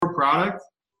product,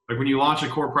 like when you launch a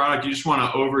core product, you just want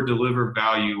to over deliver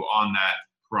value on that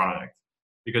product.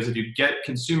 Because if you get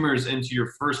consumers into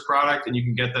your first product and you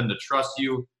can get them to trust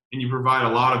you and you provide a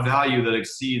lot of value that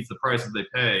exceeds the price that they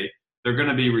pay, they're going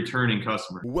to be returning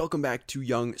customers. Welcome back to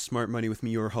Young Smart Money with me,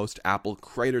 your host, Apple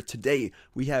Kreider. Today,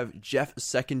 we have Jeff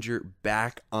Seckinger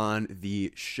back on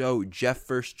the show. Jeff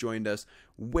first joined us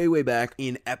way back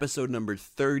in episode number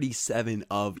 37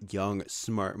 of Young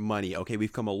Smart Money. Okay,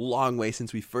 we've come a long way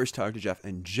since we first talked to Jeff,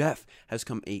 and Jeff has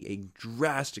come a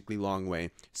drastically long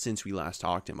way since we last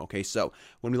talked to him. Okay, so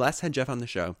when we last had Jeff on the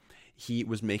show, he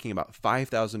was making about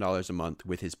 $5,000 a month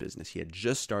with his business. He had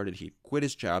just started, he quit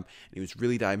his job, and he was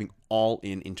really diving all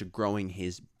into growing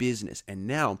his business. And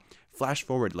now, flash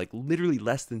forward, like literally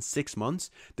less than 6 months,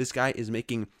 this guy is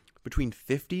making between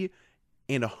 $50,000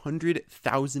 and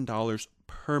 $100,000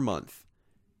 per month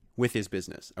with his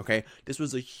business. Okay, this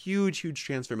was a huge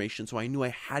transformation. So I knew I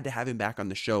had to have him back on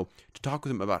the show to talk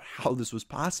with him about how this was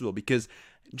possible, because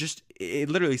it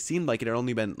literally seemed like it had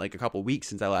only been like a couple weeks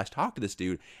since I last talked to this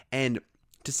dude, and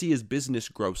to see his business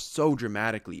grow so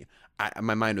dramatically,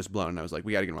 my mind was blown. And I was like,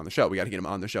 we got to get him on the show. We got to get him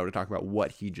on the show to talk about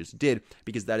what he just did,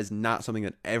 because that is not something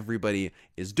that everybody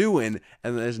is doing,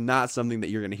 and that is not something that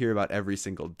you're going to hear about every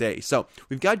single day. So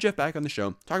we've got Jeff back on the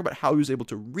show, talk about how he was able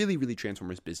to really transform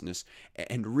his business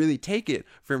and really take it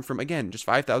from again, just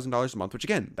 $5,000 a month, which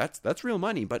again, that's real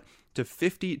money, but to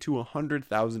 $50,000 to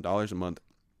 $100,000 a month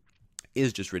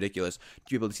is just ridiculous to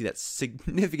be able to see that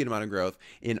significant amount of growth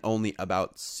in only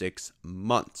about 6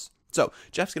 months. So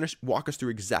Jeff's going to walk us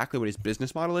through exactly what his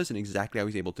business model is and exactly how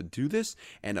he's able to do this,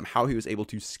 and how he was able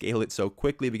to scale it so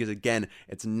quickly, because again,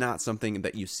 it's not something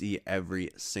that you see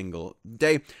every single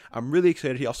day. I'm really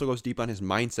excited. He also goes deep on his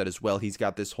mindset as well. He's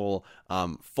got this whole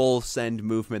full send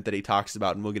movement that he talks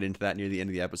about, and we'll get into that near the end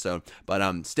of the episode.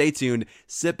 But stay tuned,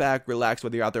 sit back, relax,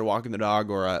 whether you're out there walking the dog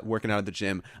or working out at the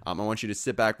gym. I want you to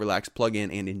sit back, relax, plug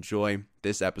in, and enjoy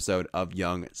this episode of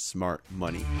Young Smart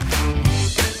Money.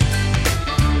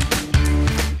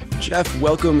 Jeff,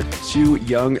 welcome to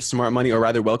Young Smart Money, or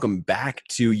rather, welcome back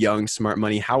to Young Smart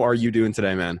Money. How are you doing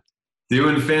today, man?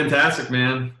 Doing fantastic,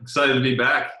 man. Excited to be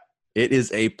back. It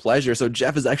is a pleasure. So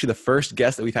Jeff is actually the first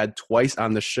guest that we've had twice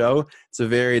on the show. It's a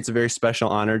very special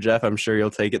honor, Jeff. I'm sure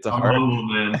you'll take it to heart. Oh,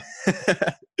 man.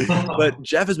 But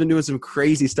Jeff has been doing some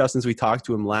crazy stuff since we talked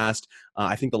to him last.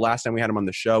 I think the last time we had him on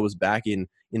the show was back in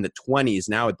the 20s.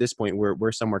 Now at this point,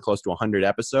 we're somewhere close to 100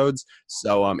 episodes.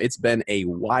 So it's been a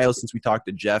while since we talked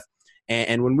to Jeff.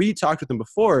 And when we talked with him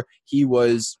before, he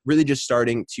was really just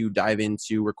starting to dive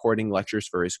into recording lectures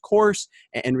for his course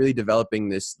and really developing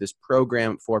this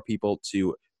program for people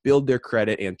to build their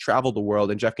credit and travel the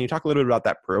world. And Jeff, can you talk a little bit about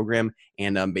that program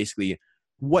and basically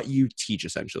what you teach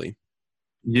essentially?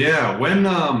 Yeah. When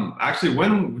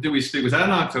did we speak? Was that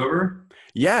in October?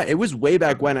 Yeah, it was way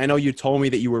back when. I know you told me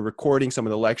that you were recording some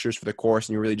of the lectures for the course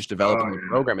and you were really just developing the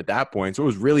program at that point. So it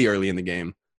was really early in the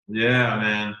game. Yeah,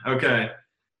 man. Okay.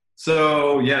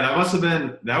 So yeah,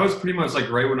 that was pretty much like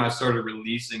right when I started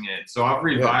releasing it. So I've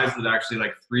revised it actually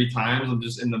like 3 times. I'm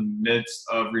just in the midst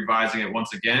of revising it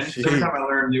once again. So every time I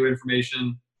learn new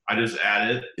information, I just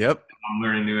add it. Yep. I'm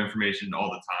learning new information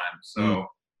all the time. So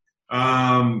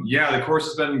yeah, the course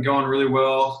has been going really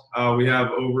well. We have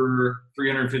over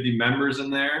 350 members in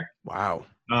there. Wow.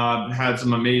 Had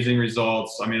some amazing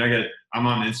results. I mean, I'm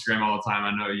on Instagram all the time.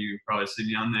 I know you probably see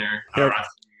me on there. Yep. I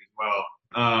see you as well.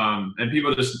 And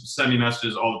people just send me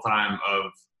messages all the time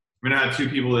I had 2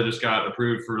 people that just got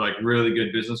approved for like really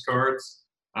good business cards.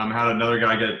 I had another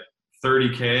guy get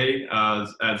 $30K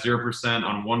at 0%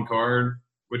 on 1 card,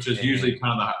 which is usually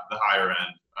kind of the higher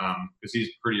end, because he's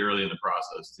pretty early in the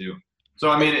process too. So,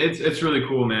 I mean, it's really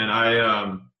cool, man.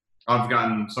 I've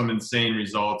gotten some insane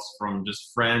results from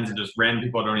just friends and just random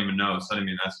people I don't even know sending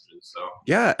me messages. So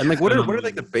yeah, and like what are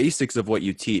like the basics of what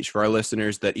you teach for our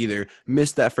listeners that either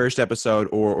missed that first episode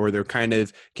or they're kind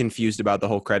of confused about the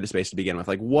whole credit space to begin with?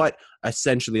 Like what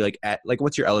essentially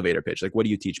what's your elevator pitch? Like what do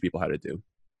you teach people how to do?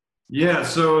 Yeah,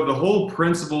 so the whole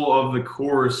principle of the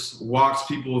course walks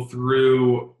people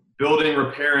through building,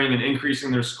 repairing, and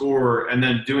increasing their score, and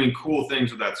then doing cool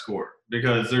things with that score.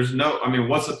 Because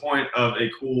what's the point of a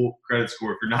cool credit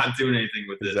score if you're not doing anything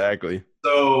with it? Exactly.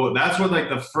 So that's what like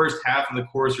the first half of the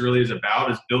course really is about,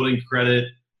 is building credit,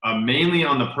 mainly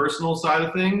on the personal side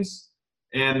of things,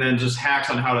 and then just hacks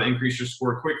on how to increase your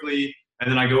score quickly.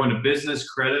 And then I go into business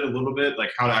credit a little bit,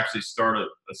 like how to actually start a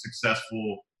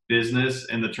successful business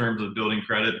in the terms of building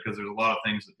credit, because there's a lot of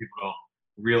things that people don't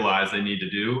realize they need to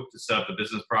do to set up the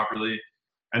business properly.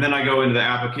 And then I go into the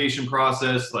application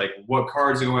process, like what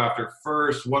cards to go after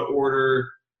first, what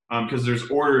order, because there's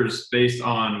orders based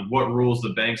on what rules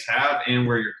the banks have and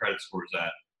where your credit score is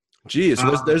at. Geez,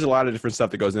 so there's a lot of different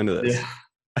stuff that goes into this. Yeah,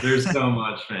 there's so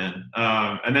much, man.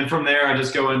 And then from there, I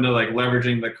just go into like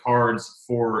leveraging the cards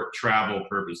for travel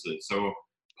purposes. So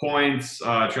points,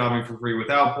 traveling for free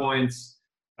without points.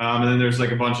 And then there's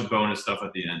like a bunch of bonus stuff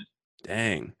at the end.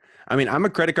 Dang. I mean, I'm a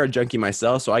credit card junkie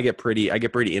myself, so I get pretty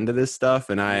into this stuff,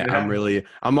 and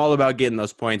I'm all about getting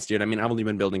those points, dude. I mean, I've only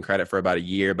been building credit for about a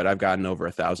year, but I've gotten over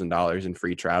 $1,000 in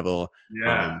free travel.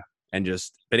 Yeah. And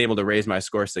just been able to raise my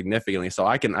score significantly. So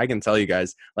I can tell you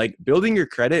guys, like, building your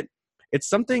credit, it's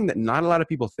something that not a lot of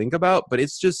people think about, but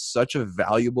it's just such a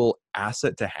valuable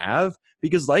asset to have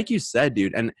because, like you said,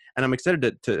 dude, and I'm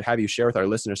excited to have you share with our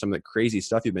listeners some of the crazy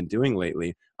stuff you've been doing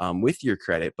lately with your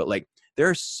credit. But like, there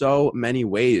are so many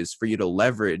ways for you to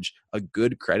leverage a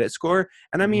good credit score.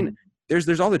 And I mean,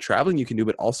 there's all the traveling you can do,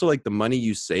 but also like the money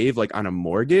you save like on a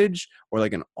mortgage or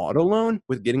like an auto loan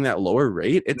with getting that lower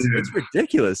rate. It's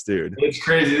ridiculous, dude. It's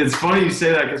crazy. It's funny you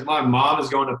say that because my mom is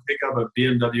going to pick up a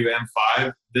BMW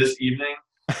M5 this evening.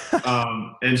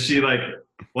 And she like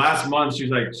last month, she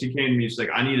came to me, she's like,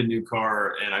 I need a new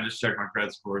car. And I just checked my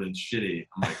credit score and it's shitty.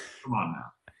 I'm like, come on now.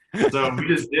 So we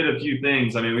just did a few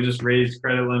things. I mean, we just raised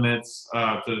credit limits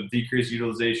to decrease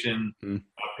utilization,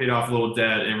 paid off a little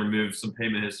debt, and removed some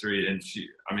payment history. And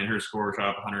her score shot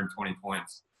up 120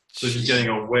 points. So she's getting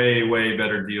a way, way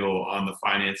better deal on the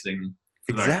financing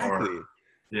for that car.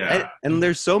 Yeah. And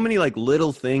there's so many like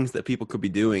little things that people could be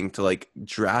doing to like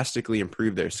drastically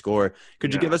improve their score.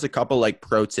 Could you give us a couple like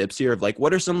pro tips here of like,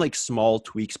 what are some like small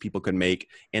tweaks people could make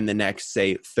in the next,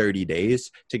 say 30 days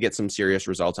to get some serious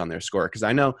results on their score? Cause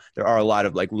I know there are a lot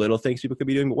of like little things people could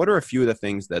be doing, but what are a few of the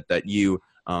things that you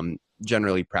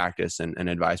generally practice and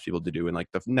advise people to do in like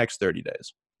the next 30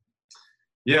 days?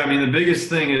 Yeah, I mean, the biggest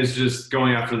thing is just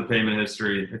going after the payment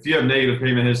history. If you have negative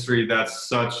payment history, that's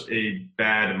such a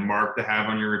bad mark to have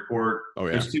on your report. Oh,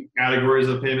 yeah. There's two categories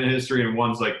of payment history, and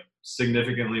one's like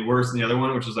significantly worse than the other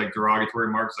one, which is like derogatory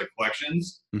marks like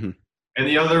collections. And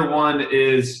the other one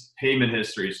is payment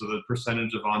history, so the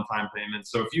percentage of on-time payments.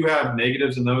 So if you have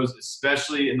negatives in those,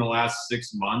 especially in the last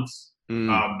 6 months,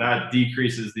 that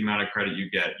decreases the amount of credit you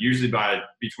get, usually by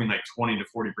between like 20 to 40%.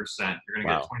 You're going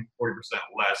to get 20 to 40%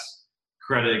 less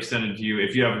credit extended to you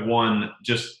if you have one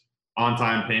just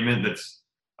on-time payment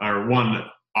or one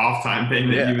off-time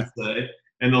payment, you would say,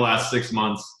 in the last 6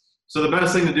 months. So the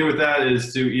best thing to do with that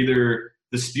is to either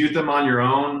dispute them on your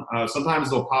own.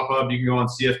 Sometimes they'll pop up. You can go on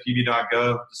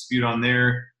cfpb.gov, dispute on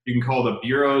there. You can call the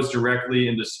bureaus directly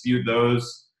and dispute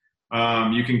those.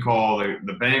 You can call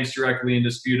the banks directly and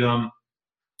dispute them.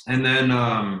 And then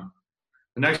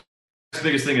the next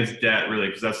biggest thing is debt, really,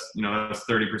 because that's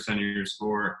 30% of your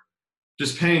score.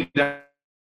 Just paying down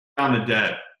the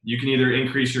debt. You can either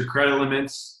increase your credit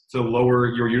limits to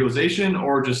lower your utilization,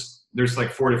 or just there's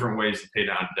like 4 different ways to pay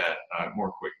down debt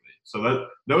more quickly. So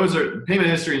those are payment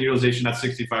history and utilization. That's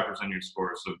 65% of your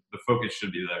score. So the focus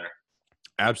should be there.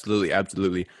 Absolutely.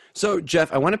 Absolutely. So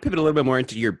Jeff, I want to pivot a little bit more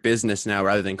into your business now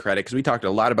rather than credit, because we talked a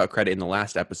lot about credit in the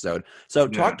last episode. So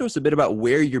talk to us a bit about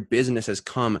where your business has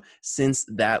come since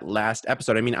that last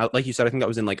episode. I mean, like you said, I think that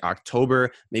was in like October,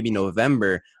 maybe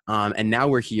November. And now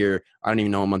we're here. I don't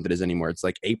even know what month it is anymore. It's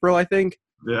like April, I think.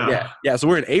 Yeah. So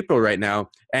we're in April right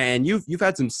now, and you've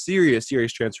had some serious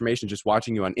transformation just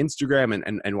watching you on Instagram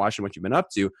and watching what you've been up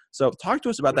to. So talk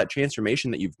to us about that transformation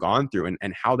that you've gone through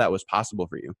and how that was possible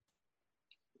for you.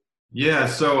 Yeah,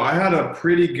 so I had a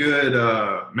pretty good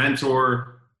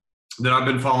mentor that I've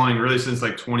been following really since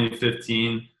like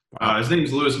 2015. His name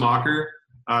is Lewis Mocker.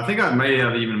 I think I may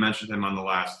have even mentioned him on the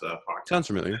last podcast. Sounds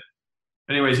familiar.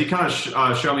 Anyways, he kind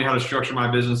of showed me how to structure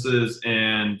my businesses,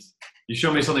 and he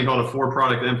showed me something called a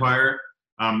 4-product empire.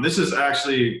 This is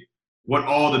actually what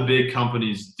all the big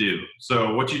companies do.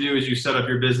 So what you do is you set up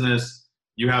your business,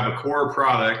 you have a core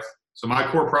product. So my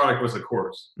core product was a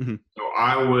course. So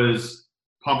I was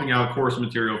pumping out course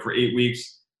material for 8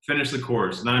 weeks, finished the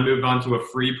course. And then I moved on to a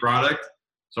free product.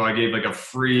 So I gave like a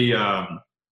free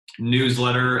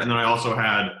newsletter. And then I also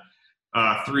had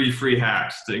 3 free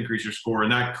hacks to increase your score.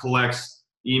 And that collects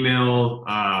email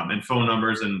and phone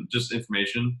numbers and just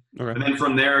information. Okay. And then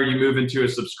from there, you move into a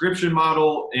subscription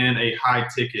model and a high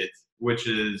ticket, which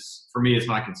is, for me, it's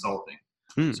my consulting.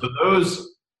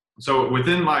 So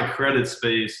within my credit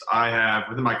space,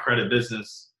 within my credit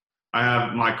business, I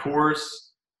have my course.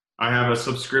 I have a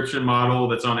subscription model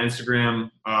that's on Instagram.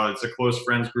 It's a close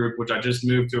friends group, which I just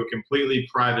moved to a completely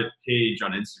private page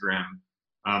on Instagram.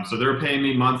 So they're paying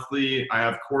me monthly. I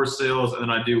have course sales, and then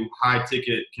I do high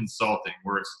ticket consulting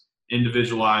where it's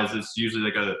individualized. It's usually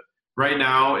like right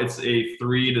now it's a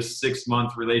 3 to 6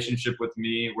 month relationship with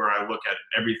me where I look at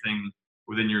everything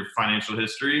within your financial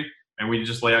history, and we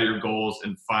just lay out your goals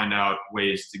and find out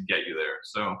ways to get you there.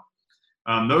 So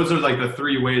those are like the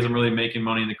 3 ways I'm really making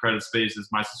money in the credit space: is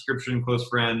my subscription, close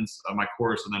friends, my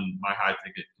course, and then my high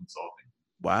ticket consulting.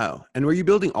 Wow. And were you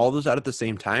building all those out at the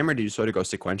same time, or did you sort of go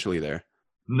sequentially there?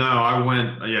 No, I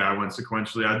went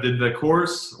sequentially. I did the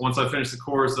course. Once I finished the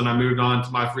course, then I moved on to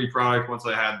my free product. Once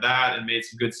I had that and made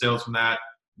some good sales from that,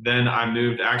 then I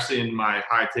moved actually in my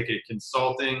high ticket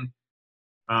consulting,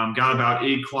 got about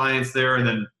 8 clients there, and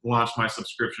then launched my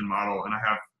subscription model. And I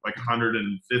have like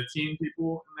 115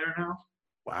 people in there now.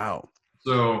 Wow.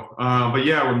 So, but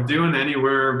yeah, we're doing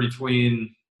anywhere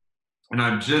between, and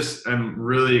I'm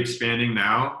really expanding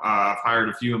now. I've hired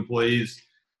a few employees,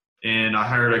 and I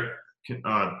hired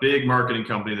a big marketing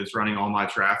company that's running all my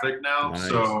traffic now. Nice.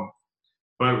 So,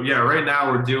 but yeah, right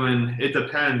now we're doing, it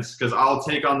depends, because I'll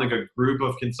take on like a group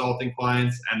of consulting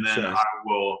clients, and then Sure. I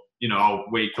will, I'll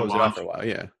wait to Close it launch. off for a while.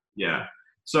 Yeah. Yeah.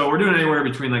 So we're doing anywhere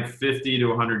between like 50 to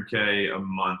 100K a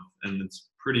month, and it's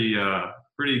pretty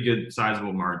good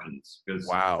sizable margins, because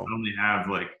Wow. I only have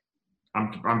like,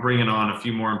 I'm bringing on a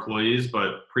few more employees,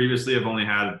 but previously I've only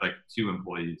had like 2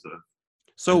 employees.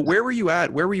 So where were you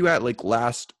at? Where were you at like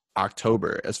last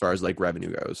October as far as like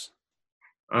revenue goes?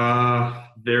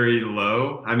 Very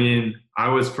low. I mean, I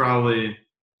was probably,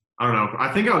 I don't know,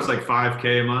 I think I was like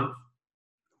 5K a month.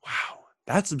 Wow.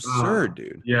 That's absurd,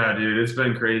 dude. Yeah, dude, it's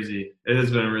been crazy. It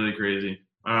has been really crazy.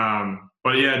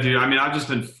 But yeah, dude, I mean, I've just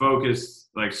been focused,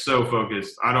 like so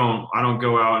focused. I don't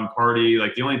go out and party.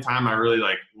 Like the only time I really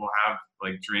like will have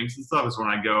like drinks and stuff is when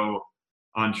I go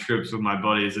on trips with my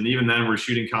buddies. And even then we're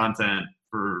shooting content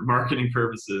for marketing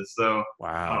purposes. So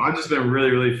Wow. I've just been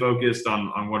really, really focused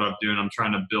on what I'm doing. I'm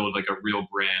trying to build like a real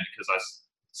brand, because I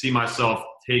see myself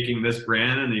taking this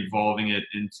brand and evolving it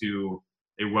into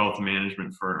a wealth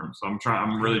management firm. So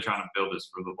I'm really trying to build this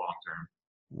for the long term.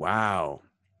 Wow.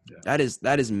 Yeah.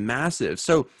 That is massive.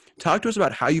 So talk to us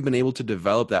about how you've been able to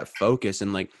develop that focus,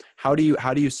 and like how do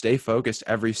you stay focused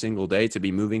every single day to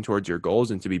be moving towards your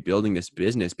goals and to be building this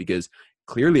business? Because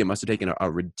clearly it must have taken a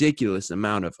ridiculous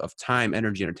amount of time,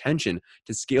 energy, and attention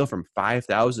to scale from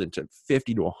 5,000 to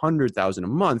 50 to 100,000 a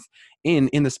month in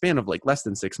the span of like less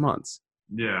than 6 months.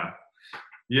 Yeah.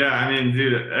 Yeah. I mean,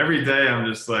 dude, every day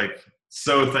I'm just like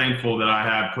so thankful that I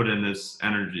have put in this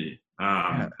energy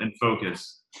and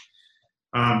focus.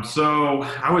 So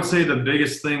I would say the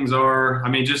biggest things are, I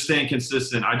mean, just staying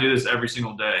consistent. I do this every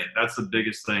single day. That's the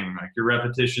biggest thing. Like your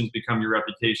repetitions become your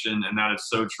reputation, and that is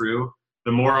so true.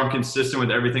 The more I'm consistent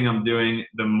with everything I'm doing,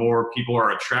 the more people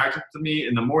are attracted to me,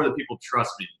 and the more that people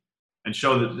trust me and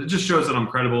show that, it just shows that I'm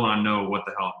credible and I know what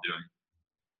the hell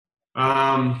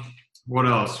I'm doing. What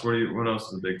else? What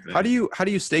else is a big thing? How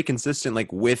do you stay consistent,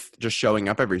 like with just showing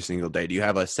up every single day? Do you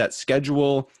have a set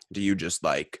schedule? Do you just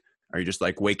like, are you just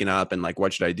like waking up and like,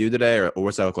 what should I do today? Or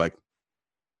what's that look like?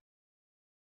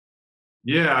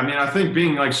 Yeah, I mean, I think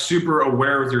being like super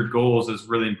aware with your goals is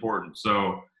really important.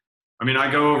 So, I mean,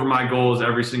 I go over my goals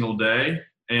every single day,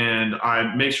 and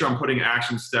I make sure I'm putting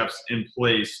action steps in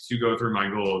place to go through my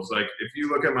goals. Like if you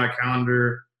look at my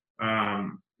calendar,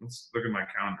 let's look at my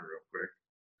calendar real quick.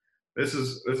 This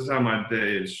is how my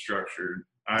day is structured.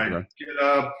 I get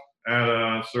up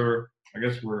at so I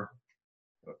guess we're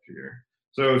up here.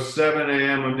 So 7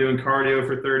 a.m. I'm doing cardio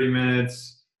for 30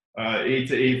 minutes. 8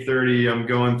 to 8:30 I'm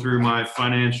going through my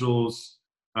financials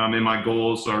and my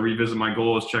goals. So I revisit my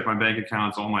goals, check my bank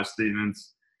accounts, all my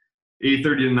statements.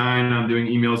 8:30 to 9 I'm doing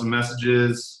emails and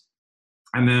messages.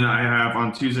 And then I have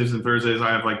on Tuesdays and Thursdays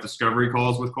I have like discovery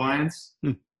calls with clients.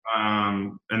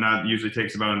 And that usually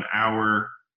takes about an hour.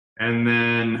 And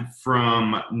then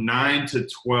from 9 to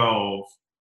 12,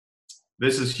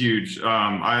 this is huge.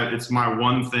 It's my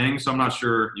one thing, so I'm not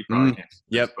sure you probably can't.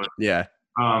 Yep. But, yeah.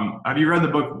 Have you read the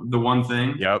book, The One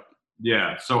Thing? Yep.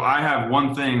 Yeah. So I have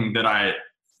one thing that I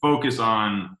focus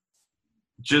on,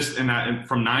 just in that, and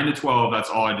from 9 to 12, that's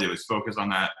all I do is focus on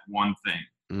that one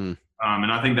thing.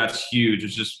 And I think that's huge.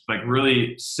 It's just like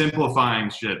really simplifying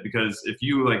shit, because if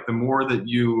you like, the more that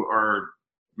you are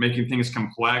making things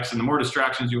complex and the more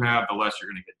distractions you have, the less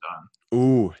you're going to get done.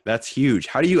 Ooh, that's huge.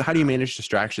 How do you manage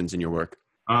distractions in your work?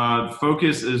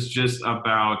 Focus is just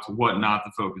about what not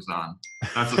to focus on.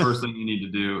 That's the first thing you need to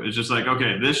do. It's just like,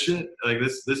 okay, this shit, like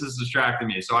this is distracting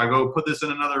me. So I go put this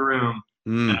in another room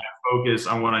and I focus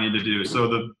on what I need to do. So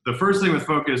the first thing with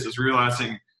focus is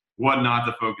realizing what not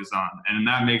to focus on. And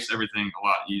that makes everything a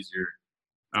lot easier.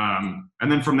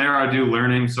 And then from there I do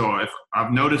learning. So if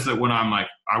I've noticed that when I'm like,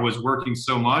 I was working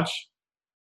so much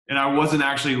and I wasn't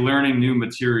actually learning new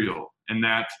material, and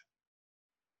that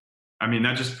I mean,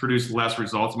 that just produced less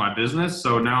results in my business.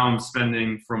 So now I'm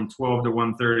spending from 12 to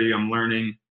 1:30, I'm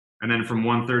learning. And then from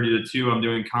 1:30 to 2, I'm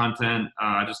doing content.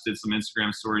 I just did some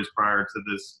Instagram stories prior to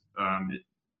this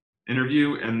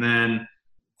interview. And then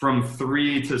from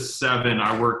 3 to 7,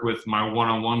 I work with my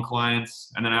one-on-one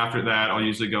clients. And then after that, I'll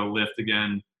usually go lift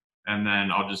again. And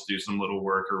then I'll just do some little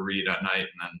work or read at night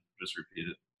and then just repeat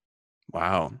it.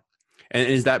 Wow. And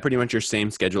is that pretty much your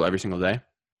same schedule every single day?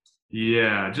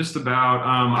 Yeah, just about.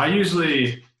 I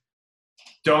usually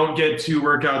don't get 2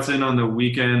 workouts in on the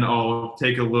weekend. I'll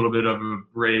take a little bit of a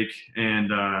break,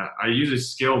 and I usually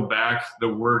scale back the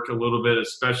work a little bit,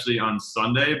 especially on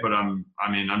Sunday. But I'm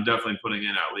definitely putting in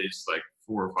at least like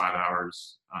 4 or 5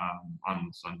 hours on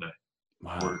Sunday.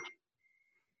 Wow. Work.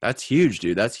 That's huge,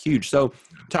 dude. That's huge. So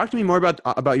talk to me more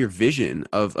about your vision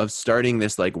of starting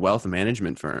this like wealth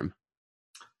management firm.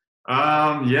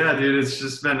 Yeah, dude,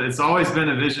 it's always been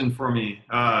a vision for me.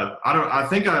 I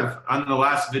think on the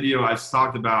last video, I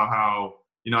talked about how,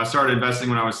 I started investing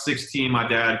when I was 16. My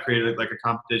dad created like a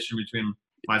competition between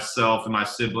myself and my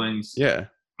siblings. Yeah.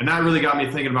 And that really got me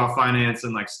thinking about finance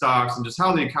and like stocks and just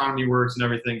how the economy works and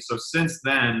everything. So since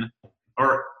then,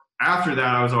 or after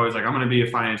that, I was always like, I'm going to be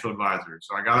a financial advisor.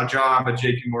 So I got a job at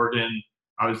JP Morgan.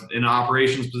 I was in an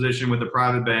operations position with a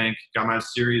private bank, got my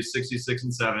series 66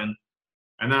 and 7.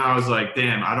 And then I was like,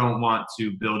 damn, I don't want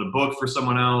to build a book for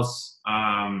someone else.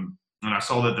 And I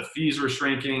saw that the fees were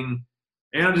shrinking.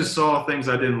 And I just saw things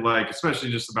I didn't like, especially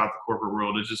just about the corporate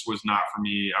world. It just was not for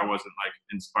me. I wasn't like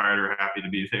inspired or happy to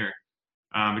be there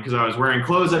because I was wearing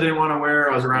clothes I didn't want to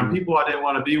wear. I was around people I didn't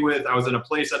want to be with. I was in a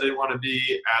place I didn't want to be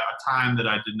at a time that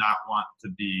I did not want to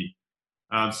be.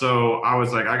 So I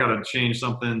was like, I got to change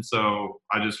something. So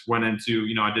I just went into,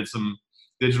 I did some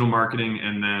digital marketing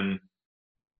and then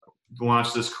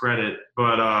launched this credit.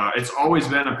 But it's always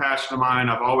been a passion of mine.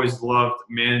 I've always loved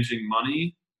managing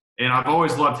money, and I've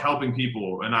always loved helping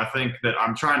people. And I think that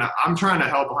I'm trying to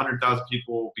help 100,000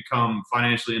 people become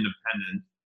financially independent.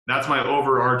 That's my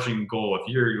overarching goal. If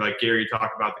you hear like Gary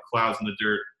talk about the clouds in the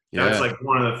dirt, that's like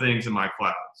one of the things in my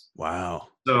clouds. Wow.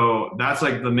 So that's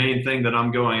like the main thing that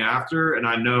I'm going after. And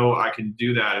I know I can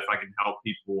do that if I can help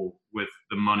people with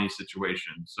the money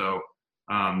situation. So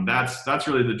that's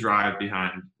really the drive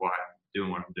behind why I'm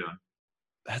doing what I'm doing.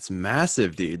 That's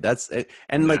massive, dude. That's it.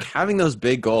 And like having those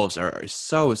big goals are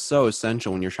so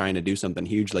essential when you're trying to do something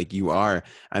huge like you are.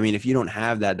 I mean, if you don't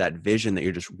have that vision that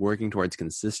you're just working towards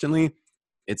consistently,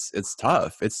 it's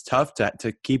tough. It's tough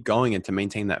to keep going and to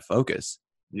maintain that focus.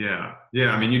 Yeah.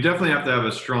 I mean, you definitely have to have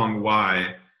a strong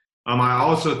why. I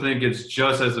also think it's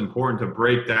just as important to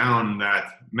break down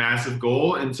that massive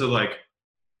goal into like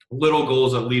little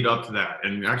goals that lead up to that,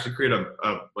 and actually create a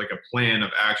plan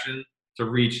of action to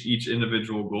reach each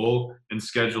individual goal and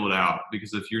schedule it out.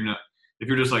 Because if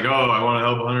you're just like, oh, I want to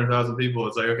help 100,000 people,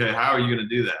 it's like, okay, how are you going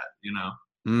to do that? So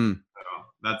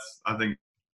that's, I think,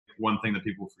 one thing that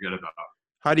people forget about.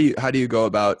 How do you go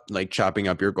about like chopping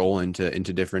up your goal into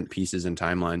different pieces and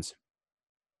timelines?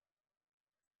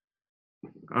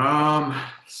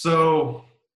 So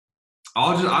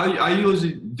I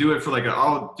usually do it for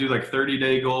I'll do like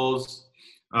 30-day goals,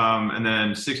 and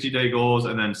then 60-day goals,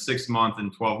 and then 6-month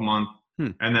and 12-month,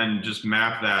 and then just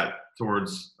map that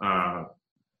towards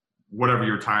whatever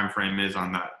your time frame is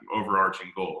on that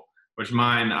overarching goal. Which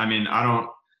mine, I mean, I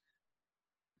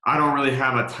don't really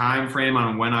have a time frame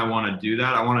on when I want to do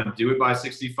that. I want to do it by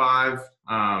 65,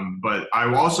 but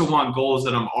I also want goals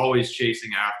that I'm always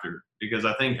chasing after, because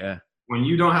I think when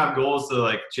you don't have goals to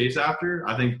like chase after,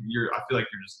 I feel like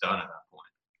you're just done at that point.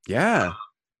 Yeah.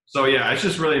 So yeah, it's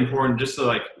just really important just to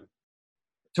like,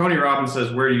 Tony Robbins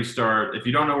says, where do you start? If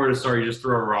you don't know where to start, you just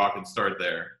throw a rock and start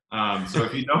there. So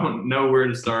if you don't know where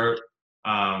to start,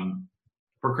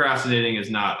 procrastinating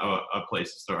is not a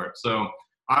place to start. So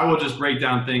I will just break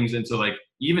down things into like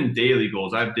even daily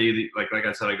goals. I have daily, like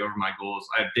I said, I go over my goals.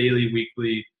 I have daily,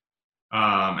 weekly,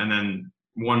 and then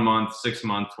 1 month, 6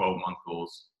 month, 12-month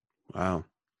goals. Wow.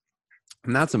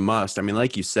 And that's a must. I mean,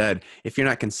 like you said, if you're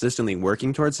not consistently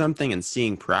working towards something and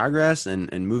seeing progress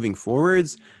and moving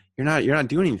forwards, you're not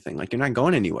doing anything. Like, you're not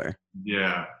going anywhere.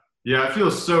 Yeah. It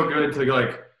feels so good to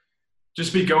like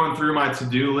just be going through my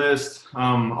to-do list.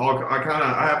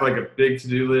 I have like a big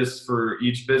to-do list for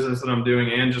each business that I'm doing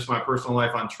and just my personal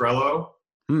life on Trello.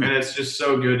 And it's just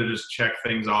so good to just check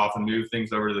things off and move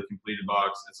things over to the completed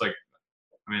box. It's like,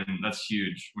 I mean, that's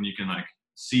huge when you can like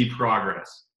see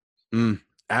progress.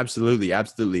 Absolutely.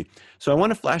 So I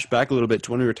want to flash back a little bit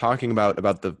to when we were talking about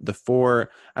the 4,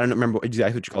 I don't remember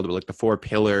exactly what you called it, but like the 4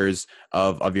 pillars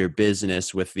of your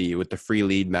business with the free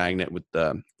lead magnet, with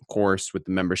the course with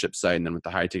the membership site and then with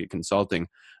the high ticket consulting.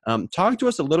 Talk to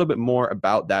us a little bit more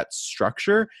about that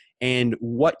structure and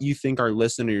what you think our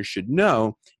listeners should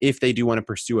know if they do want to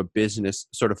pursue a business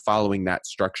sort of following that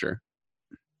structure.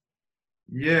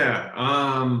 Yeah.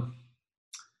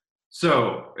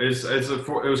 So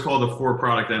it was called the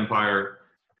 4-product empire.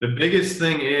 The biggest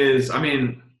thing is,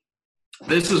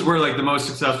 this is where like the most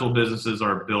successful businesses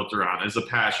are built around, is a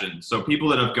passion. So people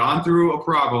that have gone through a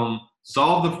problem,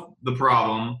 solve the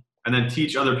problem, and then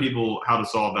teach other people how to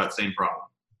solve that same problem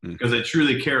because they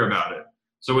truly care about it.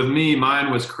 So with me,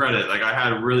 mine was credit. Like I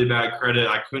had really bad credit.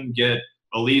 I couldn't get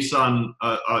a lease on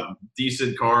a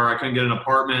decent car. I couldn't get an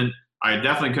apartment. I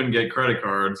definitely couldn't get credit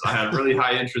cards. I had really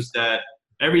high interest debt.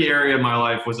 Every area of my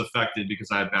life was affected because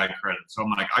I had bad credit. So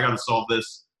I'm like, I got to solve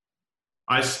this.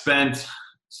 I spent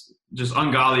just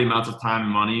ungodly amounts of time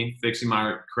and money fixing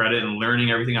my credit and learning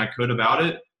everything I could about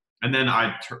it. And then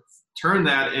I turned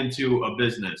that into a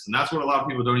business. And that's what a lot of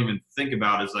people don't even think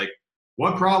about, is like,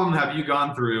 what problem have you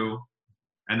gone through?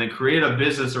 And then create a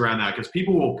business around that, because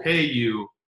people will pay you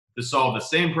to solve the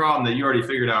same problem that you already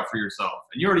figured out for yourself.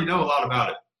 And you already know a lot about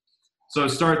it. So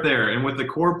start there. And with the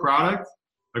core product,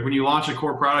 like when you launch a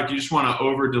core product, you just want to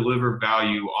over deliver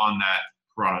value on that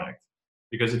product.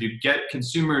 Because if you get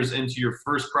consumers into your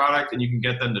first product and you can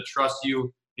get them to trust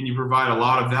you and you provide a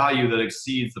lot of value that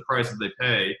exceeds the price that they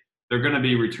pay, they're going to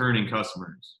be returning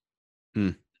customers.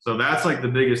 So that's like the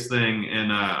biggest thing.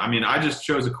 And I just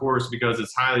chose a course because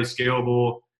it's highly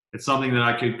scalable. It's something that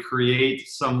I could create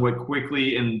somewhat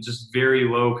quickly and just very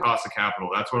low cost of capital.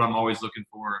 That's what I'm always looking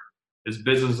for, is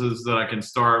businesses that I can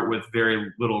start with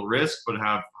very little risk but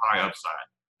have high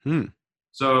upside.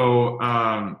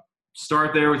 So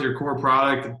start there with your core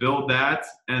product, build that,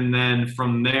 and then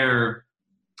from there,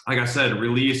 like I said,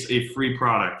 release a free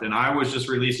product. And I was just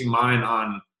releasing mine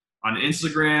on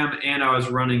Instagram, and I was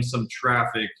running some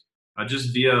traffic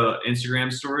just via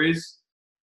Instagram stories.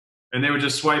 And they would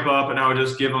just swipe up, and I would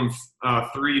just give them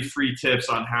 3 free tips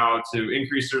on how to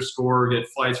increase their score, get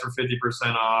flights for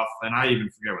 50% off. And I even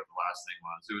forget what the last thing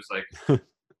was. It was like,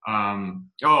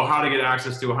 how to get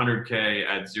access to 100K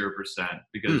at 0%,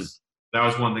 because that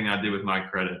was one thing I did with my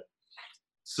credit.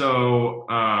 So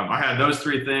I had those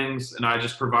 3 things, and I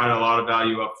just provided a lot of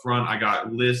value up front. I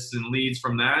got lists and leads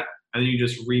from that, and then you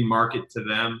just remarket to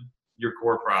them your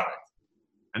core product.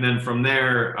 And then from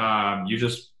there,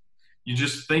 you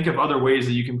just think of other ways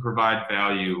that you can provide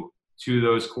value to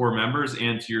those core members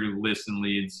and to your lists and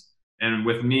leads. And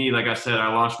with me, like I said,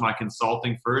 I launched my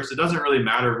consulting first. It doesn't really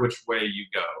matter which way you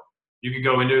go. You could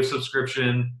go into a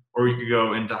subscription or you could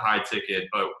go into high ticket.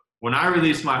 But when I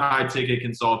released my high ticket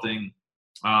consulting,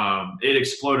 it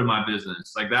exploded my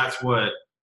business. Like that was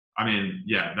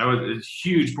a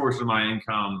huge portion of my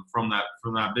income from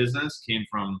that business came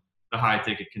from the high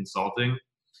ticket consulting.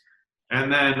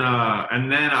 And then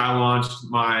I launched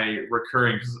my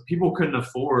recurring, because people couldn't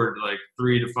afford like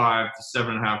 $3 to $5 to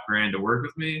 $7.5 grand to work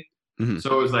with me.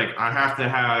 So it was like, I have to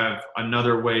have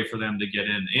another way for them to get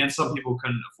in. And some people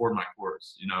couldn't afford my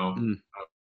course,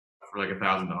 for like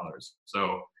 $1,000.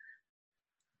 So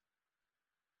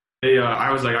I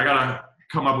was like, I gotta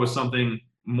come up with something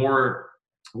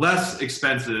less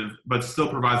expensive, but still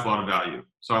provides a lot of value.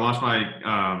 So I launched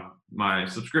my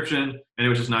subscription, and it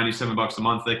was just $97 a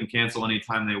month. They can cancel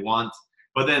anytime they want.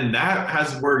 But then that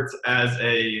has worked as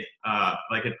an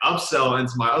upsell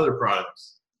into my other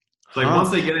products. So like once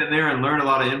they get in there and learn a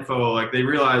lot of info, like they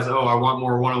realize, I want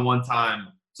more one-on-one time.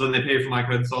 So then they pay for my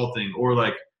consulting, or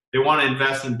like they want to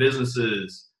invest in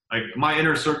businesses. Like my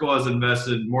inner circle has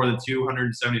invested more than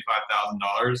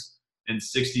 $275,000 in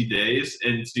 60 days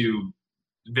into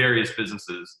various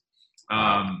businesses.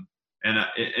 And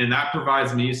that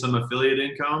provides me some affiliate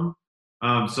income.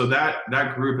 So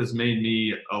that group has made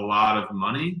me a lot of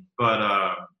money,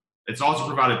 but it's also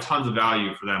provided tons of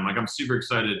value for them. Like I'm super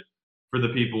excited for the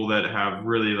people that have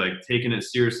really like taken it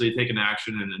seriously, taken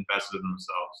action, and invested in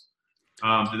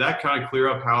themselves. Did that kind of clear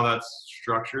up how that's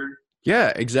structured?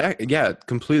 Yeah, exactly. Yeah,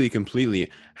 completely.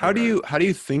 How do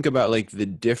you think about like the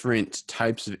different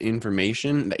types of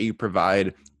information that you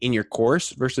provide in your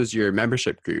course versus your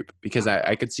membership group? Because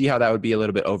I could see how that would be a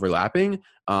little bit overlapping.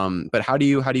 But how do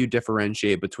you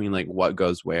differentiate between like what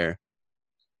goes where?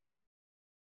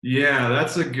 Yeah,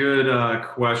 that's a good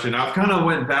question. I've kind of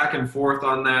went back and forth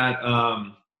on that.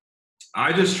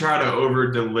 I just try to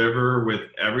over deliver with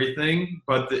everything.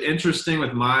 But the interesting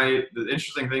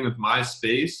thing with my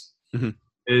space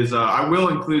is I will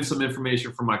include some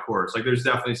information from my course. Like there's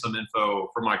definitely some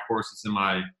info from my course that's in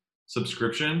my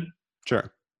subscription.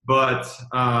 Sure. But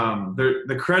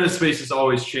the credit space is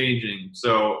always changing.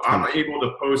 So I'm able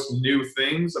to post new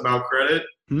things about credit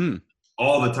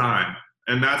all the time.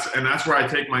 And that's where I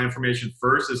take my information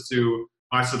first, is to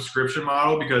my subscription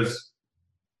model, because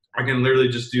I can literally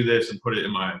just do this and put it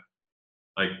in my,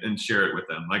 like, and share it with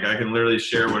them. Like, I can literally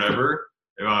share whatever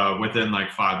within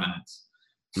like 5 minutes.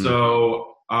 Mm.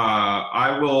 So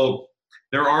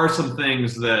there are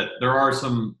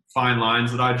some fine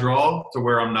lines that I draw to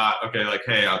where I'm not, okay, like,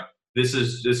 hey, this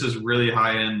is really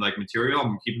high end like material.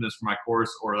 I'm keeping this for my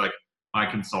course or like my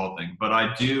consulting, but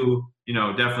I do,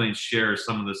 definitely share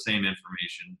some of the same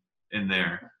information in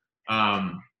there.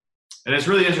 And it's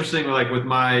really interesting, like with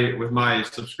my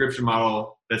subscription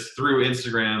model that's through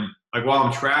Instagram, like while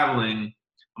I'm traveling,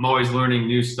 I'm always learning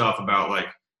new stuff about like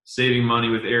saving money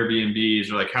with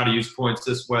Airbnbs, or like how to use points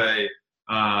this way.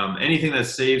 Anything that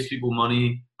saves people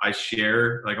money, I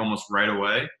share like almost right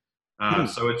away.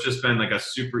 So it's just been like a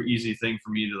super easy thing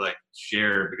for me to like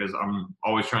share, because I'm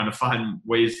always trying to find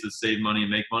ways to save money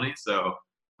and make money. So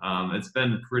it's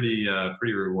been pretty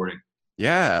rewarding.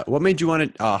 Yeah. What made you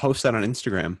want to host that on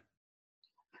Instagram?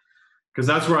 Because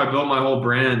that's where I built my whole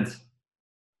brand.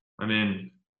 I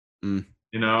mean,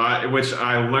 which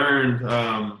I learned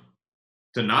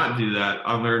to not do that.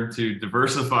 I learned to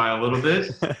diversify a little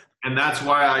bit. And that's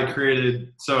why I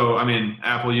created, so, I mean,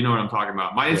 Apple, you know what I'm talking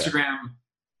about. My Instagram,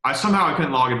 I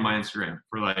couldn't log into my Instagram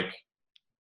for like,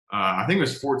 I think it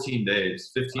was 14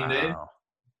 days, 15 days.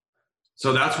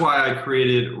 So that's why I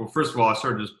created, well, first of all, I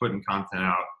started just putting content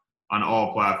out on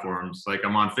all platforms. Like,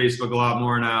 I'm on Facebook a lot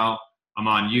more now. I'm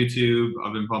on YouTube.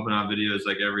 I've been pumping out videos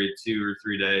like every 2 or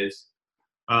 3 days.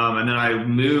 And then I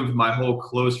moved my whole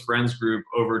close friends group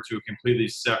over to a completely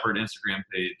separate Instagram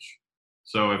page.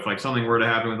 So if like something were to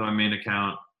happen with my main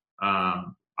account,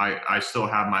 I still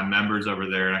have my members over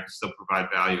there, and I can still provide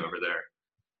value over there.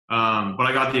 But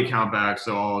I got the account back,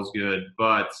 so all is good.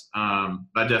 But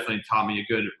that definitely taught me a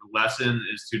good lesson,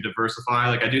 is to diversify.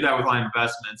 Like, I do that with my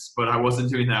investments, but I wasn't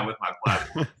doing that with my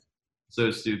platform.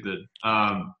 So stupid.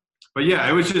 But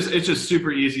yeah, it's just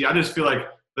super easy. I just feel like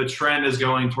the trend is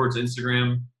going towards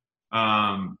Instagram.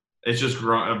 It's just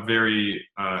a very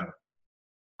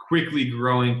quickly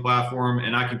growing platform,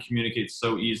 and I can communicate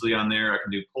so easily on there. I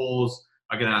can do polls.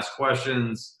 I can ask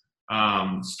questions.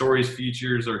 Stories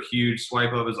features are huge.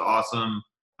 Swipe up is awesome.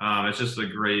 It's just a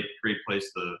great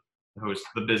place to host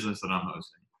the business that I'm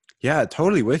hosting. Yeah,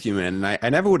 totally with you, man. And I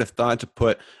never would have thought to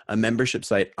put a membership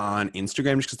site on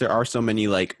Instagram, just because there are so many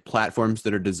like platforms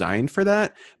that are designed for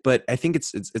that. But I think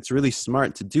it's really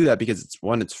smart to do that, because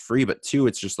it's free, but two,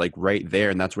 it's just like right there,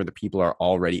 and that's where the people are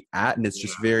already at, and it's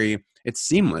just it's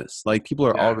seamless. Like, people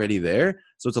are already there,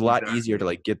 so it's a lot easier to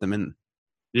like get them in.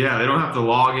 Yeah, they don't have to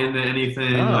log into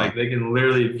anything. Like, they can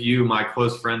literally view my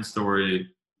close friend story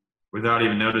without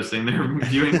even noticing they're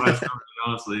viewing my story,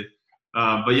 honestly.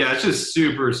 But yeah, it's just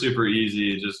super, super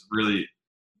easy. Just really,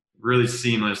 really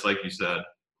seamless, like you said.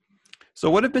 So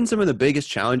what have been some of the biggest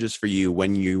challenges for you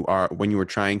when you were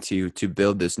trying to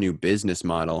build this new business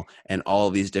model and all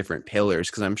of these different pillars?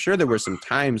 Because I'm sure there were some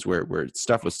times where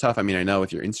stuff was tough. I mean, I know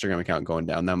with your Instagram account going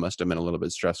down, that must have been a little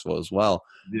bit stressful as well.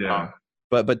 Yeah.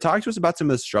 But talk to us about some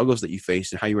of the struggles that you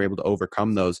faced and how you were able to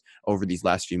overcome those over these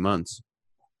last few months.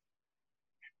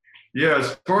 Yeah,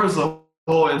 as far as the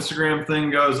whole Instagram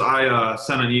thing goes, I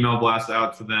sent an email blast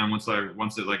out to them once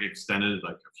it like extended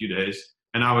like a few days,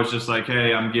 and I was just like,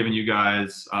 hey, I'm giving you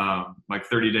guys like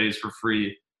 30 days for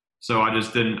free. So I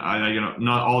just didn't,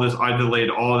 not all this. I delayed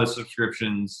all the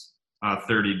subscriptions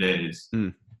 30 days.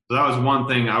 So that was one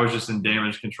thing. I was just in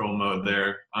damage control mode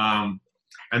there. And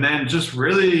then just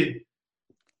really,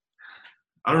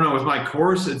 I don't know, with my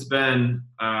course, I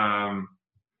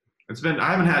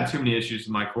haven't had too many issues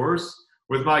with my course.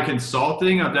 With my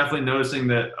consulting, I'm definitely noticing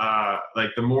that like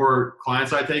the more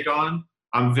clients I take on,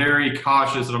 I'm very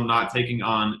cautious that I'm not taking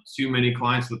on too many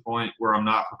clients to the point where I'm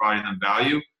not providing them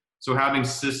value. So having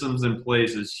systems in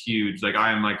place is huge. Like,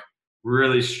 I am like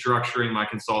really structuring my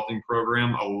consulting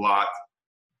program a lot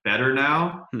better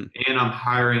now. And I'm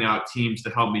hiring out teams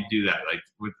to help me do that. Like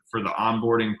for the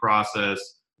onboarding process,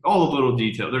 all the little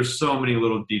details. There's so many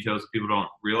little details that people don't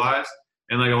realize.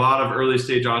 And like a lot of early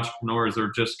stage entrepreneurs are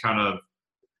just kind of,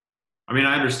 I mean,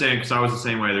 I understand, because I was the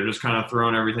same way. They're just kind of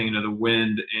throwing everything into the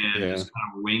wind and just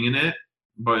kind of winging it.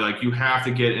 But like, you have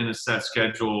to get in a set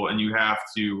schedule, and you have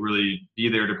to really be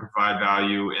there to provide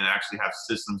value and actually have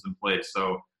systems in place.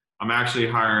 So I'm actually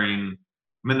I'm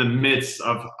in the midst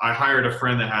of, I hired a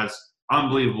friend that has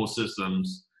unbelievable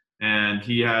systems, and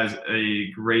he has a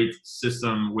great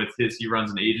system he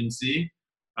runs an agency.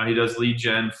 He does lead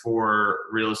gen for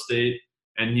real estate,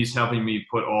 and he's helping me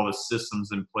put all the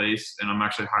systems in place. And I'm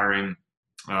actually hiring,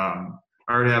 I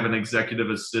already have an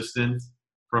executive assistant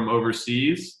from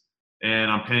overseas,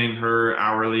 and I'm paying her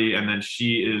hourly, and then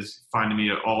she is finding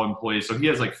me all employees. So he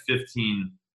has like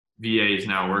 15 VAs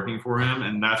now working for him,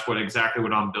 and that's exactly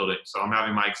what I'm building. So I'm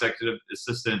having my executive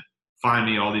assistant find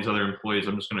me all these other employees.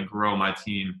 I'm just going to grow my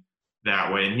team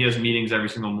that way. And he has meetings every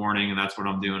single morning, and that's what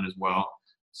I'm doing as well.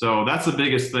 So that's the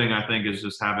biggest thing, I think, is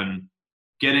just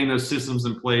getting those systems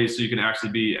in place so you can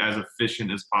actually be as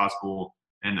efficient as possible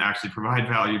and actually provide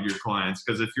value to your clients.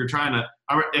 Because if you're trying to,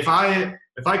 if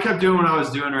I kept doing what I was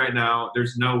doing right now,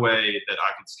 there's no way that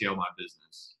I could scale my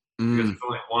business. Because it's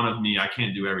only one of me. I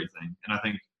can't do everything. And I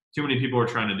think too many people are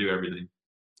trying to do everything.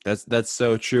 That's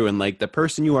so true. And like the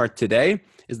person you are today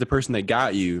is the person that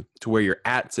got you to where you're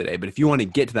at today. But if you want to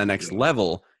get to that next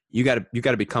level, you got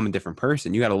to become a different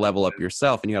person. You got to level up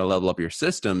yourself, and you got to level up your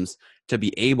systems to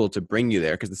be able to bring you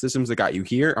there, because the systems that got you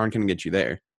here aren't going to get you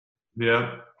there.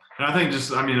 Yeah. And I think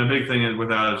a big thing with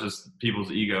that is just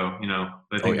people's ego.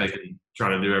 They think they can try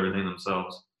to do everything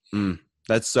themselves.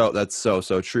 That's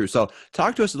so true. So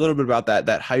talk to us a little bit about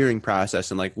that hiring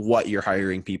process and like what you're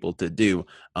hiring people to do.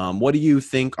 What do you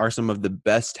think are some of the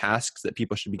best tasks that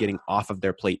people should be getting off of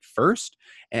their plate first?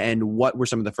 And what were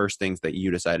some of the first things that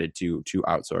you decided to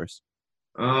outsource?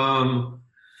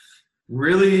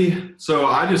 Really, so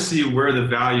I just see where the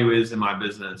value is in my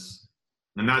business,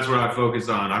 and that's what I focus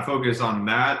on. I focus on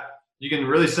that. You can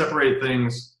really separate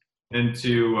things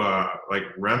into like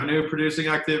revenue producing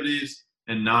activities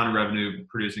and non-revenue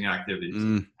producing activities.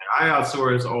 And I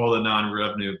outsource all the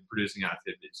non-revenue producing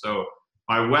activities. So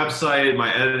my website,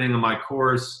 my editing of my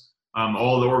course,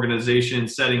 all the organization,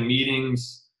 setting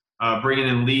meetings, bringing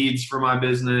in leads for my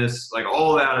business, like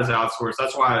all that is outsourced.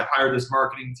 That's why I hired this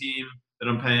marketing team that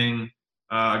I'm paying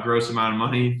a gross amount of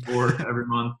money for every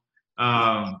month.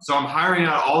 So I'm hiring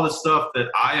out all the stuff that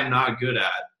I am not good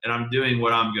at, and I'm doing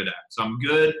what I'm good at. So I'm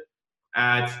good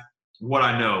at what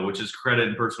I know, which is credit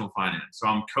and personal finance. So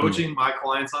I'm coaching my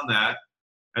clients on that.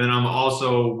 And then I'm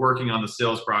also working on the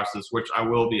sales process, which I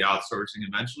will be outsourcing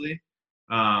eventually.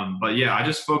 But yeah, I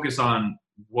just focus on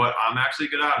what I'm actually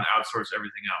good at and outsource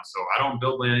everything else. So I don't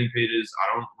build landing pages.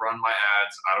 I don't run my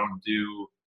ads. I don't do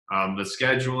the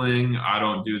scheduling. I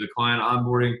don't do the client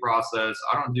onboarding process.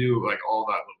 I don't do like all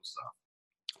that little stuff.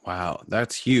 Wow,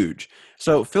 that's huge.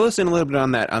 So fill us in a little bit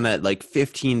on that like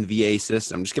 15 VA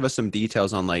system. Just give us some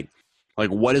details on like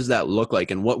what does that look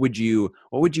like, and what would you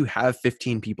have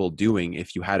 15 people doing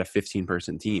if you had a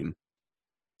 15-person team?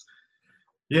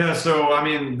 Yeah, so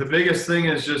the biggest thing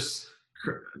is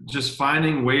just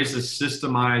finding ways to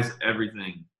systemize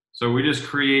everything. So we just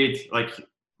create, like,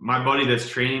 my buddy that's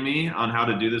training me on how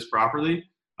to do this properly.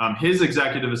 His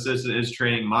executive assistant is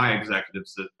training my executive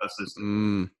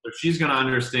assistant. So she's going to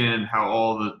understand how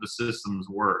all the systems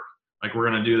work. Like, we're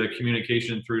going to do the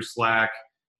communication through Slack,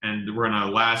 and we're going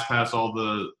to LastPass all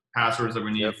the passwords that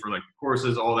we need for like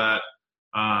courses, all that,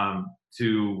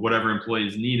 to whatever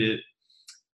employees need it.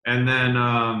 And then,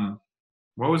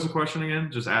 what was the question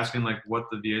again? Just asking like what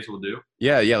the VAs will do?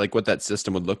 Yeah. Like what that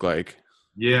system would look like.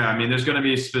 Yeah. There's going to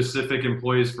be specific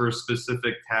employees for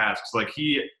specific tasks. Like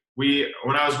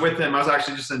when I was with him, I was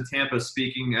actually just in Tampa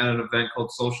speaking at an event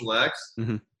called Social X.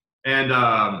 And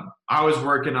I was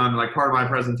working on like part of my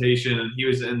presentation, and he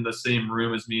was in the same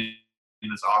room as me in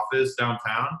this office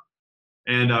downtown.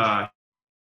 And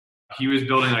he was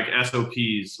building like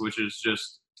SOPs, which is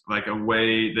just like a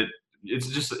way that it's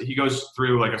just, he goes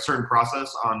through like a certain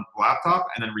process on laptop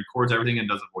and then records everything and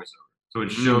does a voiceover. So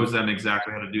it shows them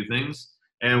exactly how to do things.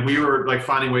 And we were like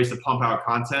finding ways to pump out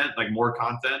content, like more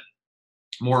content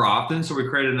more often. So we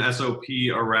created an SOP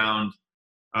around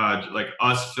like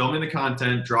us filming the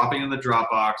content, dropping in the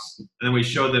Dropbox, and then we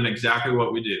showed them exactly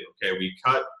what we do. Okay,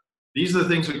 these are the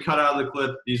things we cut out of the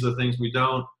clip. These are the things we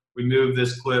don't. We move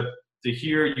this clip to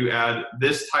here. You add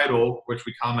this title, which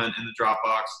we comment in the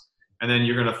Dropbox, and then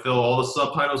you're going to fill all the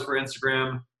subtitles for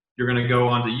Instagram. You're going to go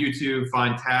onto YouTube,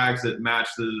 find tags that match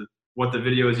what the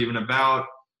video is even about.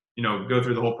 Go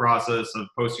through the whole process of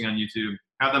posting on YouTube.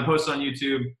 Have them post on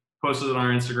YouTube, post it on our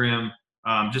Instagram,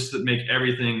 just to make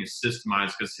everything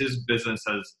systemized, because his business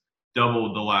has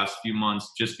doubled the last few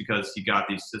months just because he got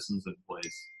these systems in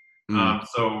place.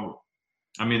 So,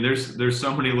 there's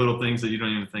so many little things that you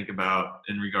don't even think about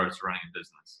in regards to running a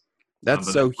business.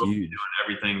 That's so huge. Doing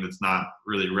everything that's not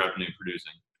really revenue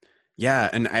producing. Yeah,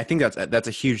 and I think that's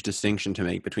a huge distinction to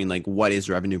make between like what is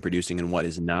revenue producing and what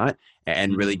is not,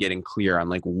 and really getting clear on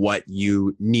like what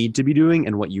you need to be doing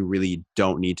and what you really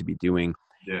don't need to be doing.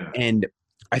 Yeah. And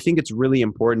I think it's really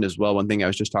important as well. One thing I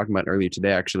was just talking about earlier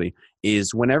today, actually,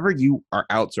 is whenever you are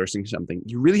outsourcing something,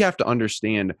 you really have to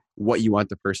understand what you want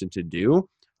the person to do,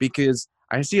 because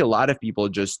I see a lot of people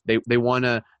just, they want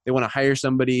to hire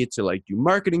somebody to like do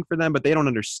marketing for them, but they don't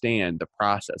understand the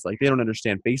process. Like they don't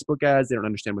understand Facebook ads. They don't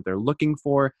understand what they're looking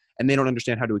for, and they don't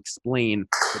understand how to explain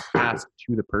the task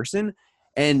to the person.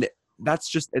 And that's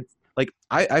just, it's like,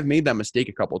 I've made that mistake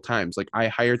a couple of times. Like I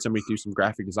hired somebody to do some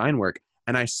graphic design work,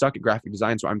 and I suck at graphic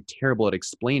design. So I'm terrible at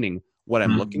explaining what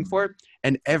I'm looking for.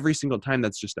 And every single time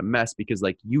that's just a mess, because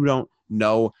like you don't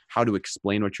know how to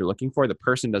explain what you're looking for. The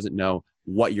person doesn't know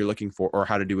what you're looking for or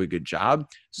how to do a good job.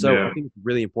 So I think it's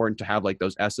really important to have like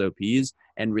those SOPs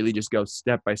and really just go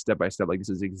step by step by step. Like this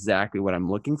is exactly what I'm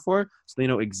looking for. So they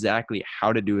know exactly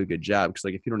how to do a good job. Because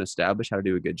like if you don't establish how to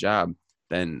do a good job,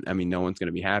 then I mean, no one's going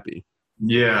to be happy.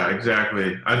 Yeah,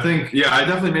 exactly. I think, I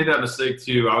definitely made that mistake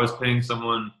too. I was paying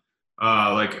someone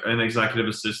like an executive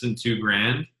assistant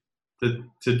 $2,000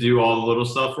 to do all the little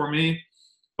stuff for me,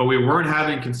 but we weren't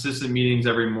having consistent meetings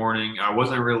every morning. I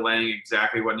wasn't relaying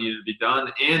exactly what needed to be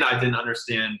done, and I didn't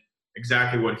understand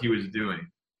exactly what he was doing.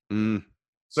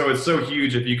 So it's so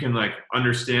huge if you can like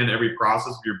understand every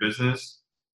process of your business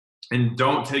and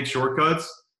don't take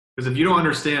shortcuts. Because if you don't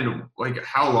understand like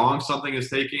how long something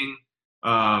is taking,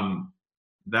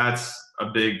 that's a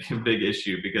big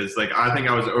issue. Because like I think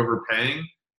I was overpaying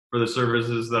for the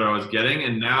services that I was getting.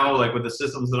 And now like with the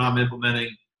systems that I'm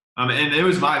implementing, and it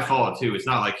was my fault too. It's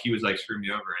not like he was like screwing me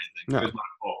over or anything. No. It was my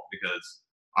fault because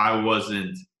I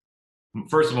wasn't,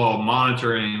 first of all,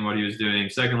 monitoring what he was doing.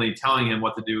 Secondly, telling him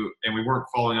what to do. And we weren't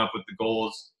following up with the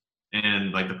goals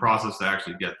and like the process to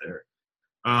actually get there.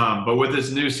 But with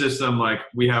this new system, like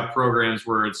we have programs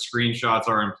where it screenshots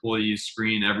our employees'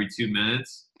 screen every 2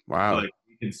 minutes. Wow. So, like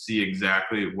we can see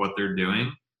exactly what they're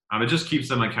doing. It just keeps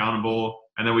them accountable.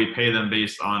 And then we pay them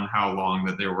based on how long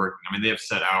that they're working. I mean, they have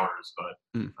set hours, but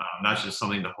that's just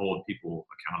something to hold people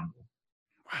accountable.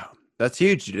 Wow. That's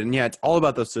huge, dude. And yeah, it's all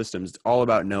about those systems. It's all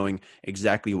about knowing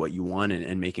exactly what you want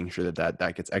and making sure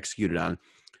that gets executed on.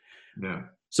 Yeah.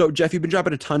 So Jeff, you've been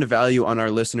dropping a ton of value on our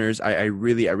listeners. I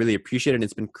really appreciate it. And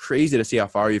it's been crazy to see how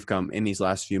far you've come in these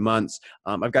last few months.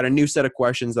 I've got a new set of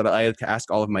questions that I like to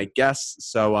ask all of my guests.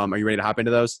 So are you ready to hop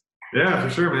into those? Yeah, for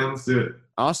sure, man. Let's do it.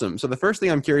 Awesome. So the first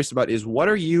thing I'm curious about is, what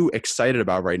are you excited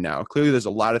about right now? Clearly there's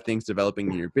a lot of things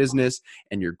developing in your business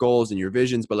and your goals and your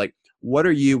visions, but like, what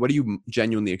are you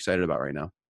genuinely excited about right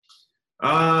now?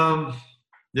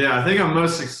 Yeah, I think I'm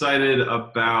most excited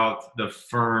about the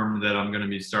firm that I'm going to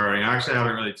be starting. I actually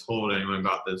haven't really told anyone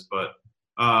about this, but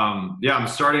I'm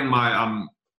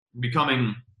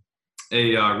becoming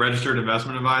a registered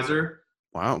investment advisor.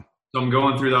 Wow. So I'm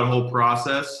going through that whole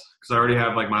process because I already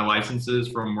have like my licenses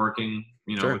from working,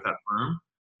 Sure. with that firm.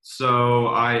 So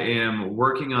I am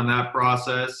working on that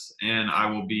process, and I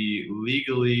will be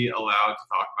legally allowed to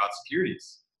talk about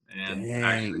securities and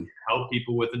actually help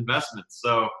people with investments.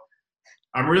 So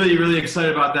I'm really, really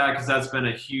excited about that because that's been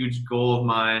a huge goal of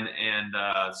mine. And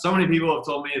so many people have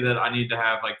told me that I need to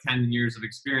have like 10 years of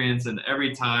experience. And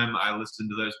every time I listen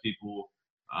to those people,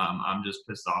 I'm just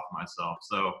pissed off at myself.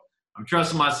 So I'm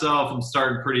trusting myself. I'm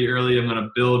starting pretty early. I'm going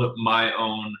to build my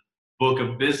own book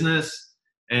of business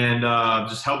and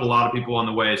just help a lot of people on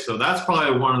the way. So that's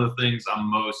probably one of the things I'm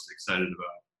most excited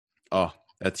about. Oh,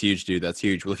 that's huge, dude. That's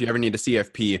huge. Well, if you ever need a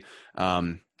CFP,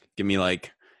 give me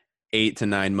like 8 to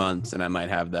 9 months and I might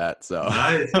have that. So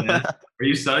nice, man. Are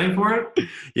you studying for it?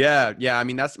 Yeah. I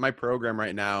mean, that's my program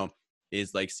right now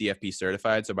is like CFP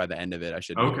certified. So by the end of it, I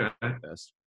should be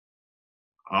this.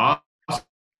 Awesome,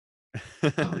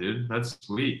 dude. That's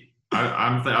sweet.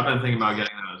 I've been thinking about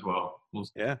getting that as well.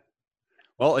 Yeah.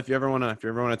 Well, if you ever want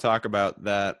to talk about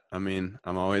that, I mean,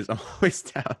 I'm always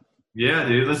down. Yeah,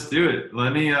 dude, let's do it.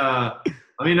 Let me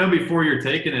know before you're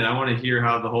taking it. I want to hear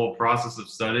how the whole process of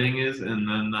studying is, and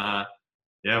then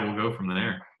we'll go from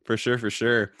there. For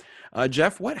sure.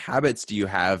 Jeff, what habits do you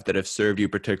have that have served you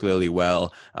particularly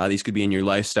well? These could be in your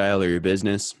lifestyle or your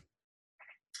business.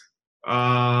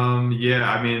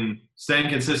 I mean, staying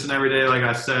consistent every day, like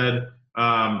I said.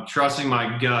 Trusting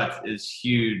my gut is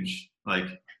huge. Like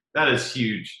that is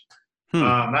huge.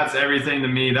 That's everything to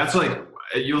me. That's like,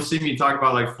 you'll see me talk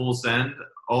about like full send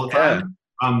all the time.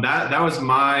 That was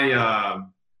my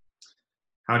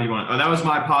that was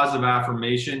my positive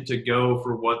affirmation to go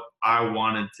for what I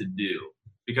wanted to do,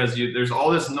 because there's all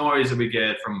this noise that we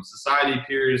get from society,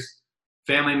 peers,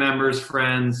 family members,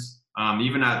 friends,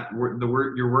 even at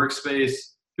your workspace,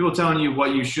 people telling you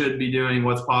what you should be doing,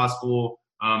 what's possible,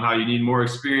 how you need more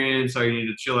experience, how you need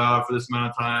to chill out for this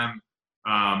amount of time,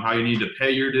 how you need to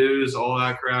pay your dues, all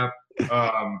that crap.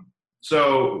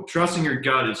 So trusting your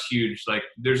gut is huge. Like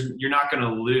you're not going to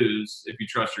lose if you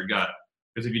trust your gut,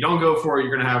 because if you don't go for it,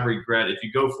 you're going to have regret. If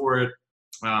you go for it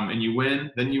and you win,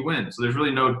 then you win. So there's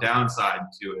really no downside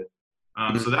to it.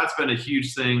 So that's been a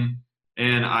huge thing.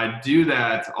 And I do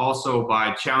that also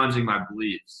by challenging my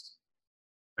beliefs.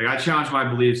 Like I challenge my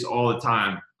beliefs all the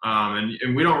time.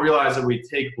 And we don't realize that we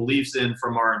take beliefs in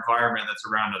from our environment that's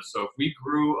around us. So if we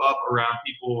grew up around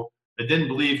people that didn't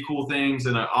believe cool things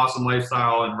and an awesome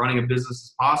lifestyle and running a business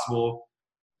is possible,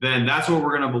 then that's what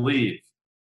we're going to believe.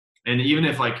 And even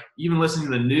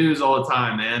listening to the news all the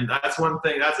time, man, that's one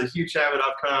thing, that's a huge habit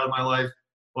I've cut out of my life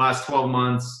the last 12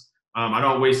 months. I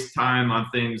don't waste time on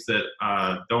things that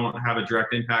don't have a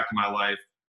direct impact in my life.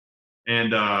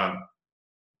 And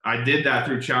I did that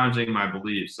through challenging my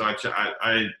beliefs. So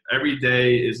I every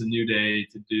day is a new day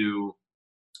to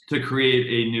create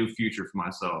a new future for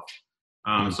myself.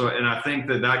 And I think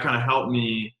that kind of helped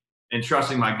me in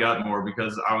trusting my gut more,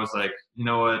 because I was like, you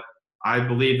know what? I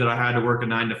believed that I had to work a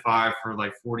 9-to-5 for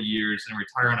like 40 years and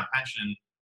retire on a pension.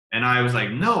 And I was like,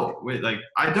 no, wait, like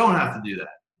I don't have to do that.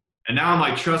 And now I'm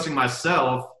like trusting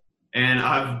myself, and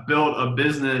I've built a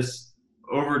business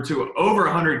over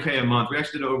 100K a month. We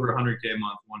actually did over 100K a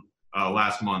month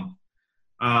last month.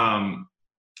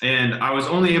 And I was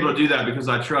only able to do that because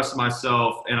I trust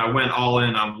myself and I went all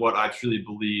in on what I truly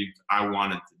believed I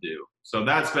wanted to do. So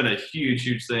that's been a huge,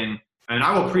 huge thing. And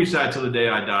I will preach that till the day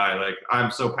I die. Like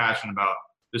I'm so passionate about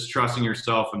just trusting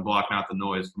yourself and blocking out the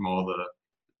noise from all the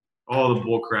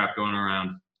bull crap going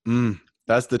around.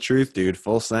 That's the truth, dude.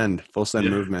 Full send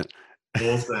movement.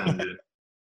 Full send, dude.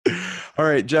 All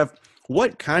right, Jeff,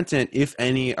 what content, if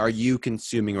any, are you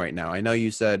consuming right now? I know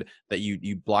you said that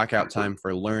you block out time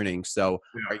for learning. So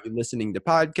Are you listening to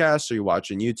podcasts? Are you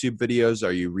watching YouTube videos?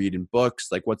 Are you reading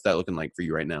books? Like, what's that looking like for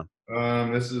you right now?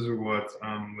 This is what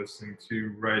I'm listening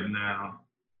to right now.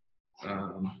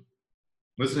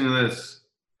 Listening to this,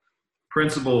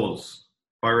 Principles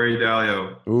by Ray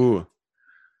Dalio. Ooh.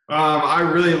 I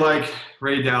really like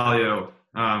Ray Dalio.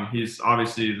 He's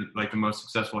obviously like the most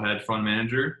successful hedge fund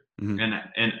manager, and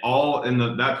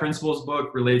that Principles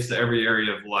book relates to every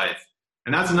area of life.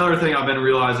 And that's another thing I've been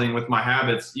realizing with my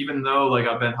habits. Even though like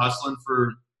I've been hustling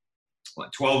for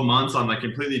like 12 months on like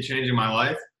completely changing my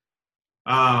life.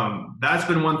 That's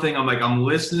been one thing. I'm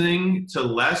listening to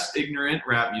less ignorant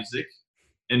rap music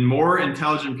and more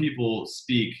intelligent people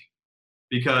speak,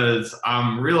 because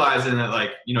I'm realizing that like,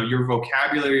 you know, your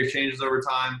vocabulary changes over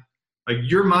time. Like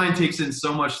your mind takes in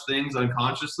so much things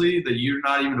unconsciously that you're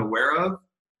not even aware of.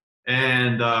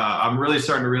 And I'm really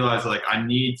starting to realize like I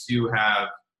need to have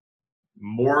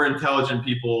more intelligent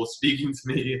people speaking to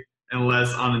me and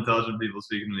less unintelligent people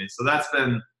speaking to me. So that's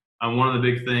been one of the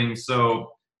big things.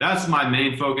 So that's my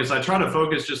main focus. I try to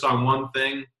focus just on one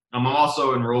thing. I'm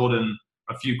also enrolled in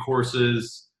a few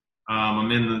courses.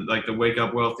 I'm in the Wake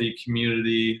Up Wealthy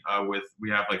community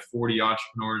we have like 40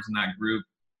 entrepreneurs in that group.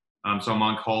 So I'm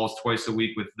on calls twice a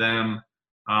week with them.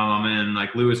 I'm in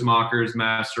like Lewis Mocker's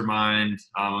mastermind.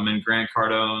 I'm in Grant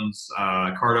Cardone's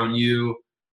Cardone U.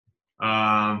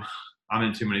 I'm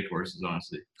in too many courses,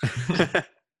 honestly.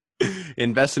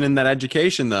 Investing in that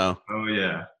education though. Oh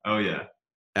yeah.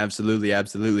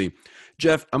 Absolutely.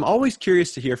 Jeff, I'm always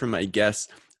curious to hear from my guests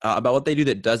about what they do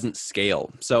that doesn't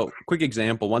scale. So quick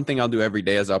example, one thing I'll do every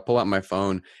day is I'll pull out my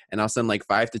phone and I'll send like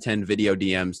 5 to 10 video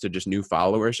DMs to just new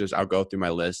followers. I'll go through my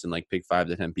list and like pick 5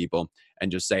 to 10 people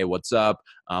and just say, what's up?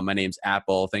 My name's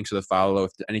Apple. Thanks for the follow.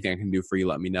 If anything I can do for you,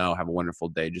 let me know. Have a wonderful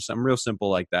day. Just something real simple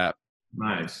like that.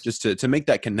 Nice. Just to make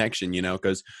that connection, you know,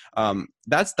 because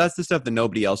that's the stuff that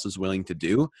nobody else is willing to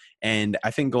do. And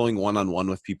I think going one-on-one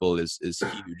with people is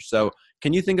huge. So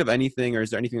can you think of anything, or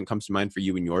is there anything that comes to mind for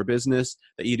you in your business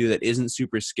that you do that isn't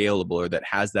super scalable or that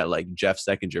has that like Jeff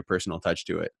Seckinger personal touch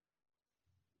to it?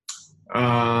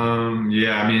 Well,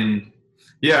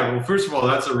 first of all,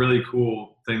 that's a really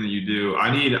cool thing that you do.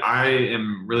 I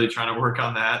am really trying to work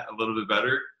on that a little bit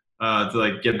better to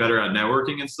like get better at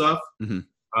networking and stuff. Mm-hmm.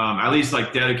 At least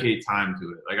like dedicate time to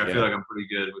it. Like I feel like I'm pretty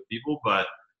good with people, but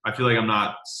I feel like I'm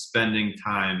not spending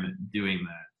time doing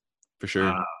that. For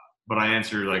sure. But I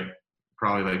answer like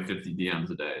probably like 50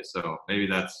 DMs a day. So maybe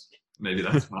that's my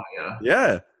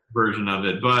version of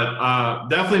it. But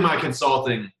definitely my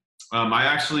consulting. I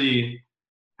actually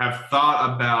have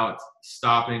thought about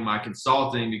stopping my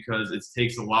consulting because it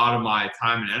takes a lot of my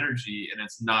time and energy, and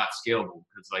it's not scalable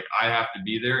because like I have to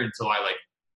be there until I like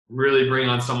really bring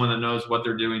on someone that knows what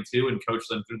they're doing too and coach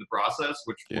them through the process,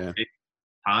 which will take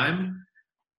time.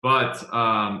 But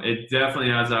it definitely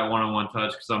has that one-on-one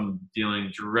touch because I'm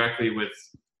dealing directly with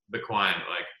the client.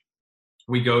 Like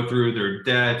we go through their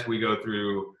debt, we go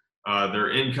through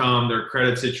their income, their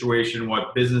credit situation,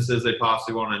 what businesses they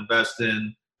possibly want to invest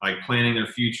in, like planning their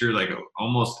future, like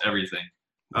almost everything.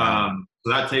 So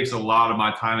that takes a lot of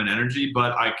my time and energy,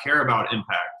 but I care about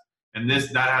impact. And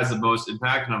that has the most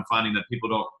impact. And I'm finding that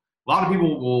a lot of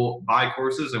people will buy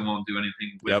courses and won't do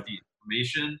anything with the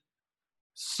information.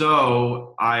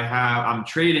 So I'm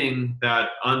trading that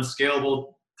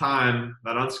unscalable time,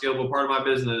 that unscalable part of my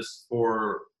business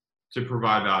to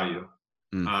provide value.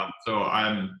 So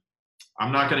I'm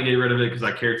not going to get rid of it because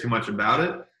I care too much about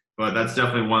it, but that's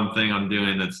definitely one thing I'm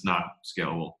doing that's not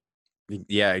scalable.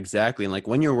 Yeah, exactly. And like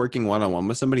when you're working one-on-one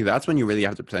with somebody, that's when you really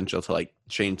have the potential to like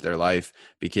change their life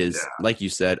because like you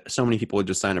said, so many people would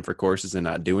just sign up for courses and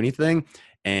not do anything.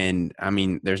 And I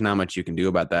mean, there's not much you can do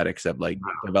about that except like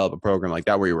develop a program like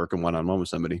that where you're working one-on-one with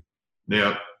somebody.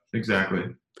 Yeah, exactly.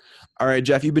 All right,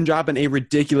 Jeff, you've been dropping a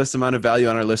ridiculous amount of value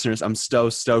on our listeners. I'm so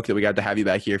stoked that we got to have you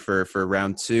back here for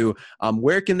round 2.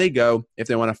 Where can they go if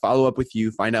they want to follow up with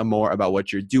you, find out more about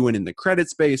what you're doing in the credit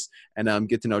space, and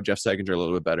get to know Jeff Seckinger a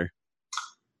little bit better?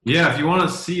 Yeah, if you want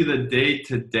to see the date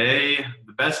today,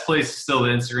 the best place is still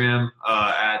Instagram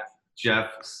at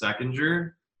Jeff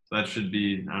Seckinger. That should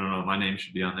be, I don't know, my name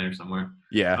should be on there somewhere.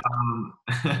 Yeah.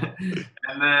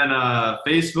 And then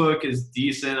Facebook is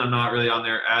decent. I'm not really on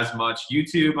there as much.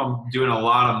 YouTube, I'm doing a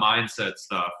lot of mindset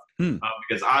stuff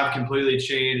because I've completely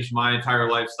changed my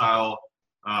entire lifestyle,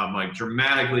 like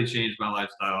dramatically changed my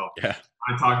lifestyle. Yeah.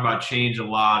 I talk about change a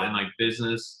lot in like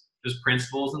business, just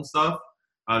principles and stuff.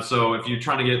 So if you're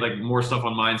trying to get like more stuff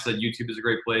on mindset, YouTube is a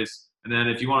great place. And then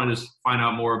if you want to just find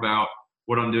out more about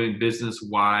what I'm doing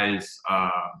business-wise,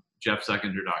 jeffseckinger.com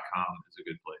is a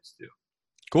good place too.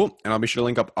 Cool. And I'll be sure to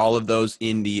link up all of those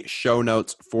in the show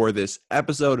notes for this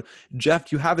episode. Jeff,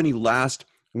 do you have any last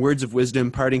words of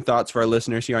wisdom, parting thoughts for our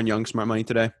listeners here on Young Smart Money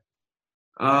today?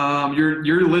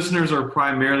 Your listeners are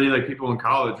primarily like people in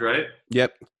college, right?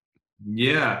 Yep.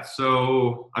 Yeah.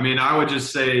 So, I mean, I would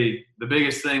just say the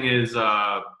biggest thing is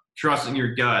trusting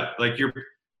your gut. Like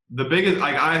the biggest,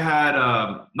 like I had,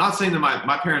 not saying that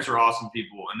my parents are awesome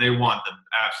people and they want the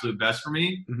absolute best for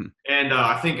me. Mm-hmm. And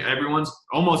I think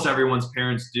almost everyone's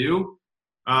parents do.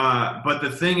 But the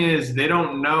thing is, they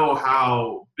don't know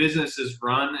how businesses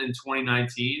run in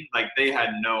 2019. Like they had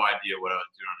no idea what I was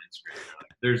doing on Instagram.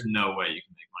 Like, there's no way you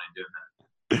can make money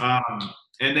doing that.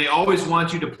 And they always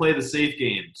want you to play the safe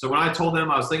game. So when I told them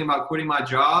I was thinking about quitting my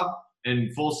job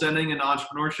and full sending into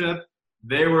entrepreneurship,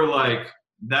 they were like,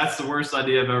 that's the worst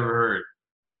idea I've ever heard.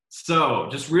 So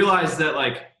just realize that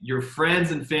like your friends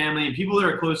and family, people that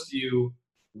are close to you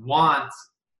want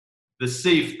the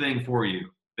safe thing for you.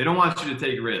 They don't want you to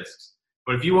take risks.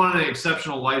 But if you want an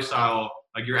exceptional lifestyle,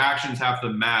 like your actions have to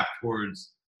map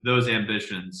towards those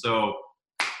ambitions. So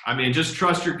I mean, just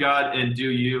trust your gut and do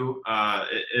you,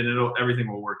 and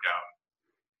everything will work out.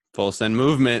 Full send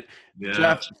movement. Yeah.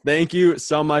 Jeff, thank you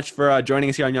so much for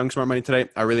joining us here on Young Smart Money today.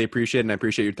 I really appreciate it, and I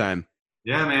appreciate your time.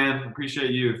 Yeah, man.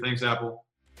 Appreciate you. Thanks, Apple.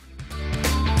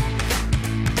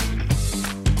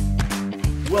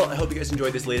 Well, I hope you guys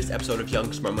enjoyed this latest episode of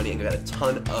Young Smart Money and got a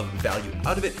ton of value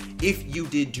out of it. If you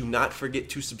did, do not forget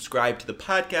to subscribe to the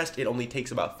podcast. It only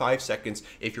takes about 5 seconds.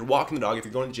 If you're walking the dog, if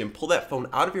you're going to the gym, pull that phone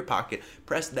out of your pocket,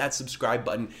 press that subscribe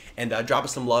button, and drop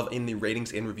us some love in the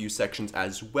ratings and review sections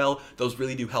as well. Those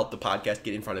really do help the podcast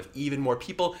get in front of even more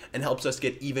people and helps us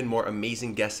get even more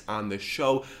amazing guests on the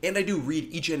show. And I do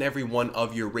read each and every one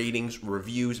of your ratings,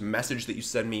 reviews, message that you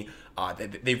send me.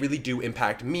 They really do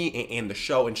impact me and the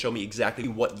show and show me exactly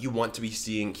what you want to be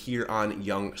seeing here on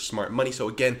Young Smart Money. So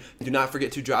again, do not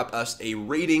forget to drop us a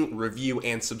rating, review,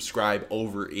 and subscribe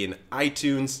over in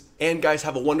iTunes. And guys,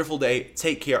 have a wonderful day.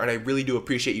 Take care. And I really do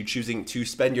appreciate you choosing to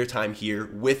spend your time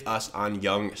here with us on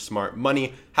Young Smart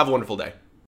Money. Have a wonderful day.